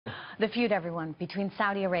The feud, everyone, between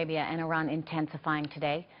Saudi Arabia and Iran intensifying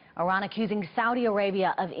today. Iran accusing Saudi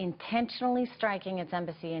Arabia of intentionally striking its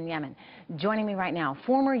embassy in Yemen. Joining me right now,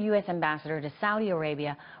 former U.S. ambassador to Saudi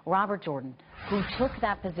Arabia, Robert Jordan, who took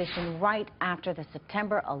that position right after the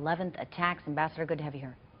September 11th attacks. Ambassador, good to have you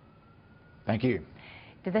here. Thank you.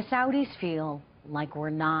 Do the Saudis feel like we're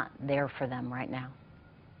not there for them right now?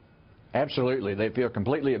 Absolutely. They feel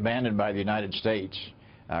completely abandoned by the United States.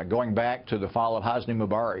 Going back to the fall of Hosni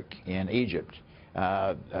Mubarak in Egypt,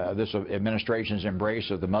 this administration's embrace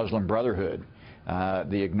of the Muslim Brotherhood,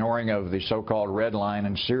 the ignoring of the so-called Red Line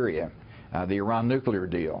in Syria, the Iran nuclear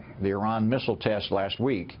deal, the Iran missile test last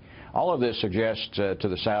week, all of this suggests to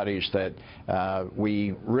the Saudis that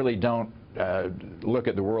we really don't look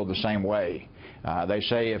at the world the same way. They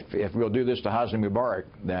say if we'll do this to Hosni Mubarak,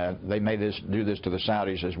 they may do this to the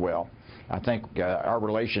Saudis as well. I think our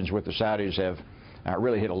relations with the Saudis have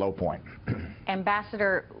really hit a low point.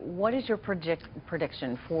 Ambassador, what is your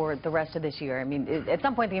prediction for the rest of this year? I mean, at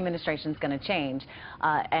some point the administration is going to change,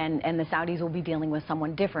 and the Saudis will be dealing with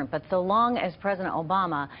someone different. But so long as President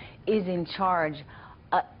Obama is in charge,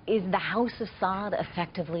 is the House of Saud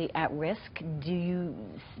effectively at risk? Do you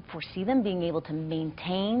foresee them being able to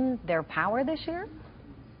maintain their power this year?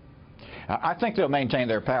 I think they'll maintain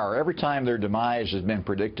their power. Every time their demise has been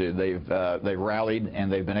predicted, they've rallied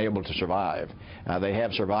and they've been able to survive. They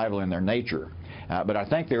have survival in their nature. But I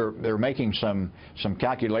think they're making some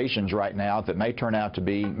calculations right now that may turn out to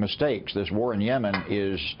be mistakes. This war in Yemen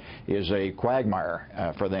is a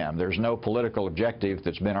quagmire for them. There's no political objective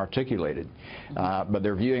that's been articulated. But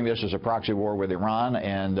they're viewing this as a proxy war with Iran,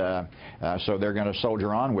 and so they're going to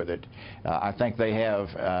soldier on with it. I think they have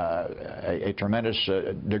a tremendous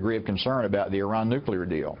degree of concern about the Iran nuclear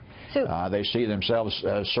deal. They see themselves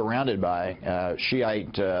surrounded by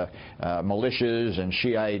Shiite militias and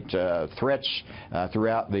Shiite threats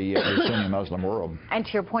throughout the Sunni Muslim world. And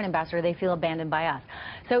to your point, Ambassador, they feel abandoned by us.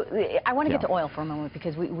 So I want to get to oil for a moment,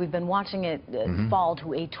 because we've been watching it fall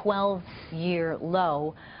to a 12-year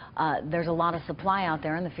low. There's a lot of supply out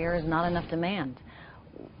there, and the fear is not enough demand.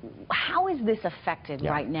 How is this affected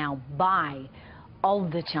right now by all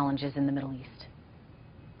of the challenges in the Middle East?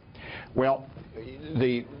 Well,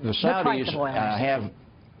 the Saudis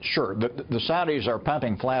the Saudis are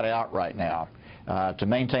pumping flat out right now to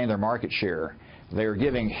maintain their market share. They're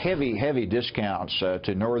giving heavy discounts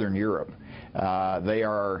to Northern Europe.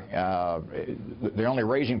 They're only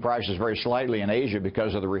raising prices very slightly in Asia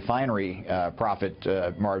because of the refinery profit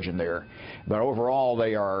margin there. But overall,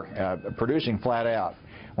 they are producing flat out.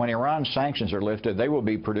 When Iran's sanctions are lifted, they will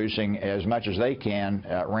be producing as much as they can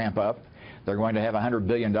ramp up. They're going to have $100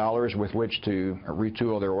 billion with which to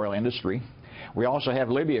retool their oil industry. We also have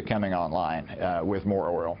Libya coming online with more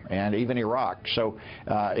oil, and even Iraq. So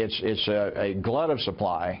it's a glut of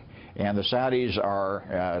supply, and the Saudis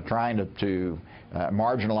are trying to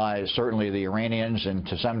marginalize certainly the Iranians and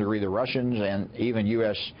to some degree the Russians and even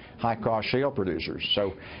U.S. high-cost shale producers.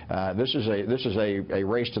 So this is a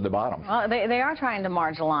race to the bottom. Well, they are trying to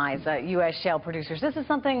marginalize U.S. shale producers. This is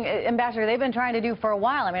something, Ambassador, they've been trying to do for a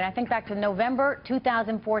while. I mean, I think back to November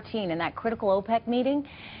 2014 in that critical OPEC meeting,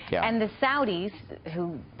 and the Saudis,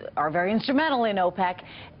 who are very instrumental in OPEC,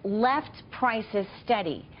 left prices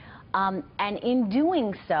steady. And in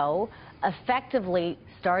doing so, effectively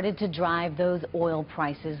started to drive those oil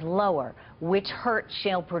prices lower, which hurt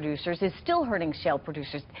shale producers, is still hurting shale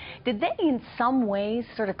producers. Did they in some ways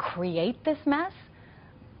sort of create this mess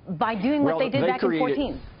by doing what they did back in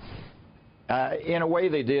 14? In a way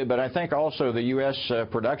they did, but I think also the U.S.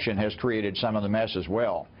 Production has created some of the mess as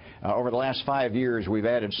well. Over the last 5 years, we've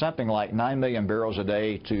added something like 9 million barrels a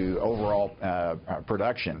day to overall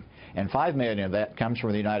production, and 5 million of that comes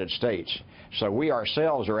from the United States. So we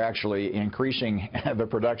ourselves are actually increasing the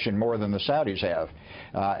production more than the Saudis have.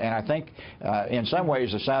 And I think in some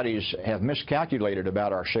ways the Saudis have miscalculated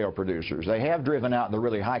about our shale producers. They have driven out the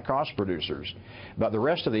really high-cost producers, but the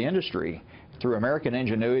rest of the industry, through American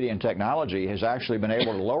ingenuity and technology, has actually been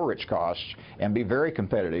able to lower its costs and be very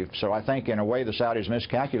competitive. So I think in a way the Saudis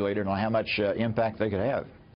miscalculated on how much impact they could have.